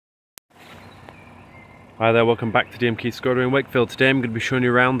Hi there, welcome back to DM Keith Skoda in Wakefield. Today I'm going to be showing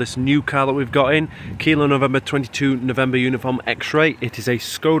you around this new car that we've got in. Kilo November 22 November uniform X-ray. It is a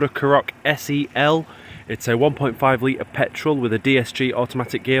Skoda Karoq SEL. It's a 1.5 litre petrol with a DSG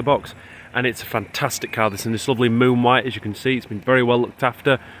automatic gearbox. And it's a fantastic car. This is in this lovely moon white, as you can see. It's been very well looked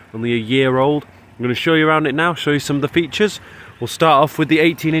after, only a year old. I'm going to show you around it now, show you some of the features. We'll start off with the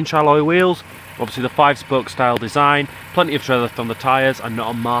 18-inch alloy wheels. Obviously the 5-spoke style design, plenty of tread left on the tyres and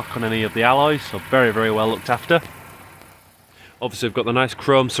not a mark on any of the alloys, so very, very well looked after. Obviously we've got the nice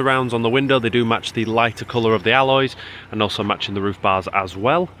chrome surrounds on the window. They do match the lighter colour of the alloys and also matching the roof bars as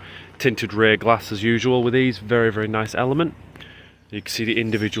well. Tinted rear glass as usual with these, very, very nice element. You can see the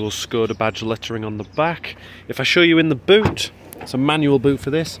individual Skoda badge lettering on the back. If I show you in the boot, it's a manual boot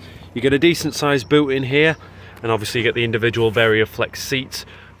for this. You get a decent sized boot in here, and obviously you get the individual VarioFlex seats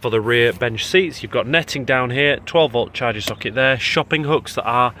for the rear bench seats. You've got netting down here, 12-volt charger socket there, shopping hooks that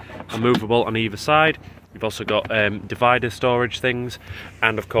are movable on either side. You've also got divider storage things,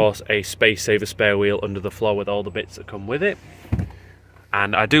 and of course a space saver spare wheel under the floor with all the bits that come with it.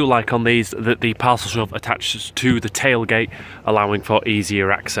 And I do like on these that the parcel shelf attaches to the tailgate, allowing for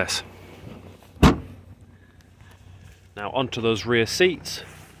easier access. Now onto those rear seats.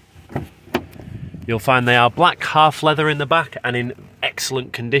 You'll find they are black half leather in the back and in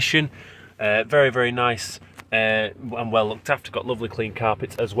excellent condition. Very, very nice and well looked after. Got lovely clean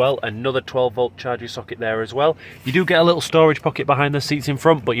carpets as well. Another 12-volt charging socket there as well. You do get a little storage pocket behind the seats in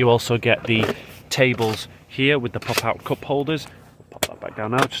front, but you also get the tables here with the pop-out cup holders. Pop that back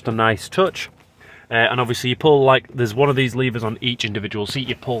down now, just a nice touch. And obviously you pull, like, there's one of these levers on each individual seat.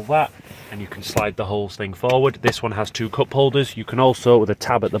 You pull that and you can slide the whole thing forward. This one has 2 cup holders. You can also, with a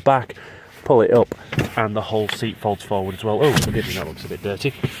tab at the back, pull it up and the whole seat folds forward as well. Oh, forgive me, that looks a bit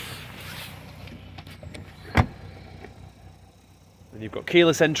dirty. And you've got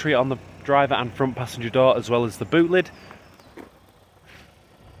keyless entry on the driver and front passenger door, as well as the boot lid.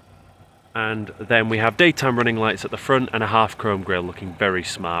 And then we have daytime running lights at the front and a half chrome grille, looking very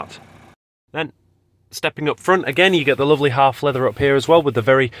smart. Then stepping up front again, you get the lovely half leather up here as well, with the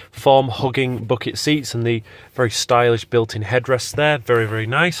very form hugging bucket seats and the very stylish built-in headrests there. Very, very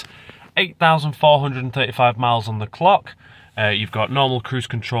nice. 8,435 miles on the clock. You've got normal cruise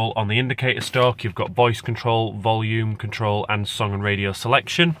control on the indicator stalk. You've got voice control, volume control and song and radio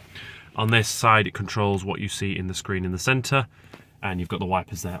selection. On this side it controls what you see in the screen in the centre, and you've got the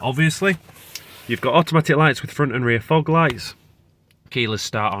wipers there obviously. You've got automatic lights with front and rear fog lights. Keyless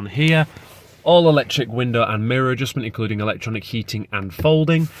start on here. All electric window and mirror adjustment, including electronic heating and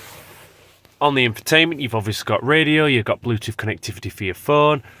folding. On the infotainment, you've obviously got radio, you've got Bluetooth connectivity for your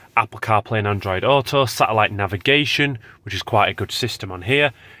phone, Apple CarPlay and Android Auto, satellite navigation, which is quite a good system on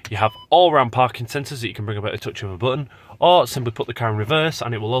here. You have all-round parking sensors that you can bring up at a touch of a button, or simply put the car in reverse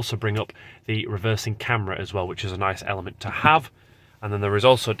and it will also bring up the reversing camera as well, which is a nice element to have. And then there is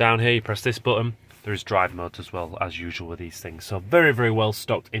also down here, you press this button, there is drive mode as well, as usual with these things. So very, very well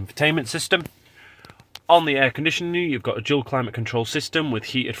stocked infotainment system. On the air conditioning, you've got a dual climate control system with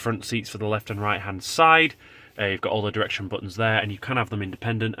heated front seats for the left and right hand side. You've got all the direction buttons there, and you can have them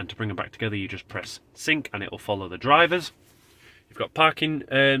independent, and to bring them back together you just press sync and it will follow the drivers. You've got parking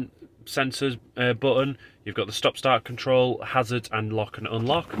sensors button, you've got the stop start control, hazards and lock and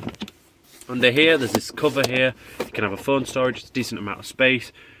unlock. Under here there's this cover here, you can have a phone storage, it's a decent amount of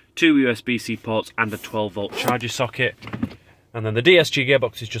space, 2 USB-C ports and a 12-volt charger socket. And then the DSG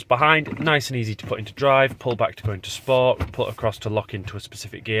gearbox is just behind, nice and easy to put into drive, pull back to go into sport, put across to lock into a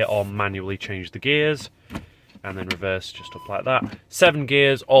specific gear or manually change the gears, and then reverse just up like that. 7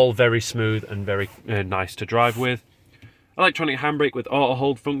 gears, all very smooth and very nice to drive with. Electronic handbrake with auto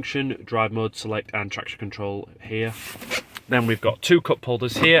hold function, drive mode select and traction control here. Then we've got 2 cup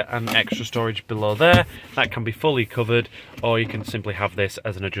holders here and extra storage below there. That can be fully covered, or you can simply have this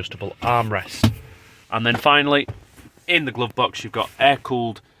as an adjustable armrest. And then finally, in the glove box, you've got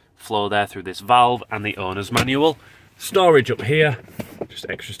air-cooled flow there through this valve and the owner's manual. Storage up here, just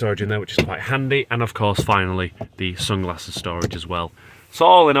extra storage in there, which is quite handy. And of course, finally, the sunglasses storage as well. So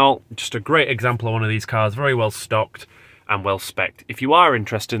all in all, just a great example of one of these cars, very well stocked and well spec'd. If you are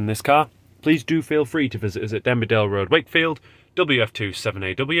interested in this car, please do feel free to visit us at Denby Dale Road, Wakefield, WF2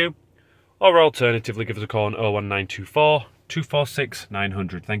 7AW, or alternatively give us a call on 01924 246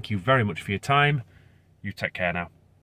 900. Thank you very much for your time. You take care now.